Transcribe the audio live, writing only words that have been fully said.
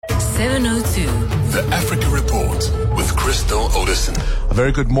702. The Africa Report with Crystal Odison. A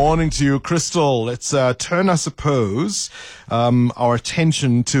very good morning to you, Crystal. Let's turn, I suppose, our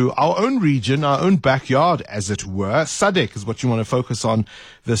attention to our own region, our own backyard, as it were. SADC is what you want to focus on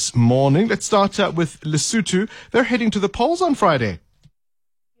this morning. Let's start with Lesotho. They're heading to the polls on Friday.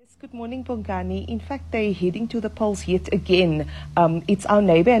 Good morning, Bongani. In fact, they're heading to the polls yet again. It's our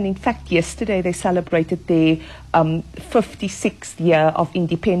neighbor, and in fact, yesterday they celebrated their 56th year of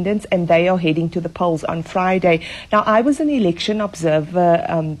independence, and they are heading to the polls on Friday. Now, I was an election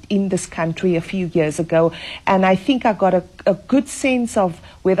observer in this country a few years ago, and I think I got a good sense of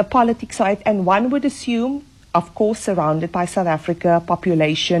where the politics are at, and one would assume, of course, surrounded by South Africa, a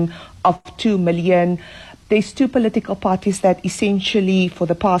population of 2 million. There's two political parties that essentially for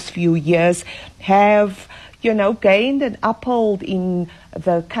the past few years have, gained an uphold in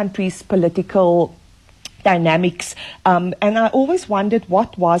the country's political dynamics. And I always wondered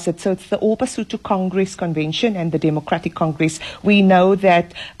what was it. So it's the All Basotho Congress Convention and the Democratic Congress. We know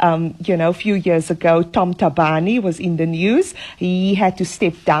that, a few years ago, Tom Thabane was in the news. He had to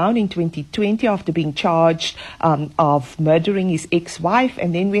step down in 2020 after being charged of murdering his ex-wife.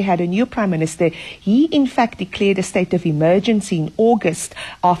 And then we had a new prime minister. He, in fact, declared a state of emergency in August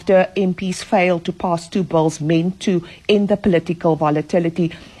after MPs failed to pass two bills meant to end the political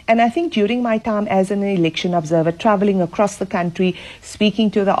volatility. And I think during my time as an election observer, traveling across the country, speaking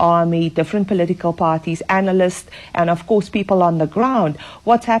to the army, different political parties, analysts, and of course people on the ground,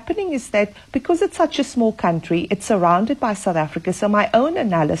 what's happening is that because it's such a small country, it's surrounded by South Africa. So my own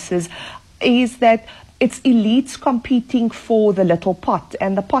analysis is that it's elites competing for the little pot,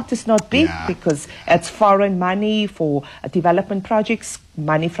 and the pot is not big because it's foreign money for development projects,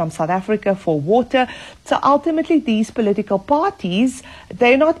 money from South Africa for water. So ultimately these political parties,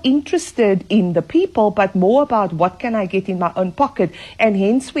 they're not interested in the people, but more about what can I get in my own pocket. And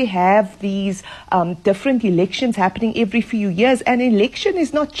hence we have these different elections happening every few years. An election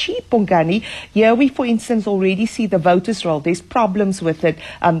is not cheap, Bongani. Here we, for instance, already see the voters' roll. There's problems with it.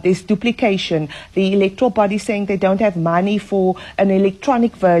 There's duplication. The electoral body saying they don't have money for an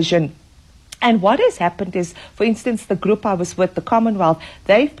electronic version. And what has happened is, for instance, the group I was with, the Commonwealth,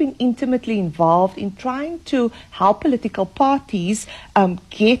 they've been intimately involved in trying to help political parties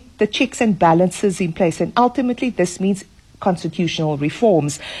get the checks and balances in place. And ultimately, this means constitutional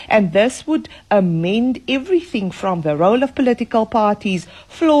reforms. And this would amend everything from the role of political parties,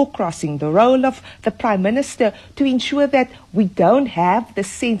 floor crossing, the role of the Prime Minister, to ensure that we don't have the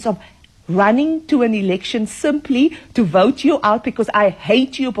sense of running to an election simply to vote you out because I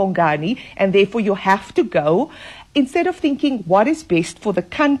hate you, Bongani, and therefore you have to go, instead of thinking what is best for the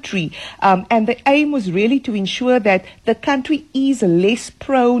country. And the aim was really to ensure that the country is less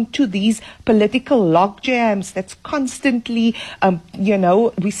prone to these political logjams that's constantly,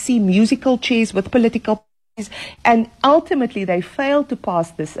 we see musical chairs with political parties, and ultimately they failed to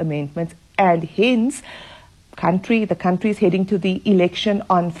pass this amendment, and hence the country is heading to the election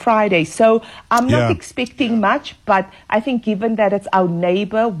on Friday. So I'm not expecting much, but I think given that it's our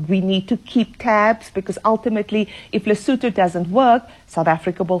neighbor, we need to keep tabs, because ultimately, if Lesotho doesn't work, South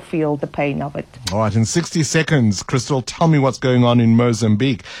Africa will feel the pain of it. All right, in 60 seconds, Crystal, tell me what's going on in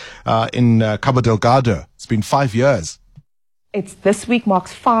Mozambique, in Cabo Delgado. It's been 5 years. This week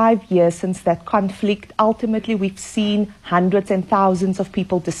marks 5 years since that conflict. Ultimately, we've seen hundreds and thousands of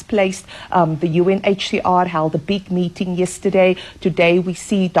people displaced. The UNHCR held a big meeting yesterday. Today, we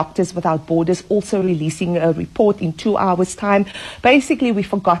see Doctors Without Borders also releasing a report in 2 hours' time. Basically, we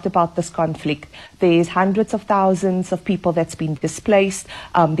forgot about this conflict. There's hundreds of thousands of people that's been displaced.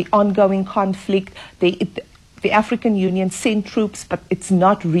 The ongoing conflict, the African Union sent troops, but it's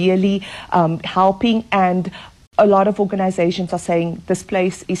not really helping. And a lot of organizations are saying this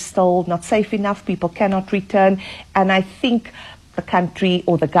place is still not safe enough, people cannot return. And I think the country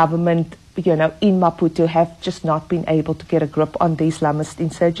or the government, in Maputo have just not been able to get a grip on the Islamist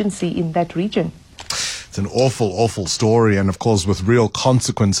insurgency in that region. It's an awful, awful story, and of course with real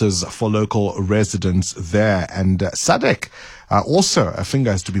consequences for local residents there. And SADC, also a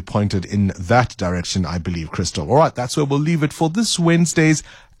finger has to be pointed in that direction, I believe, Crystal. All right, that's where we'll leave it for this Wednesday's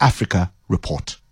Africa Report.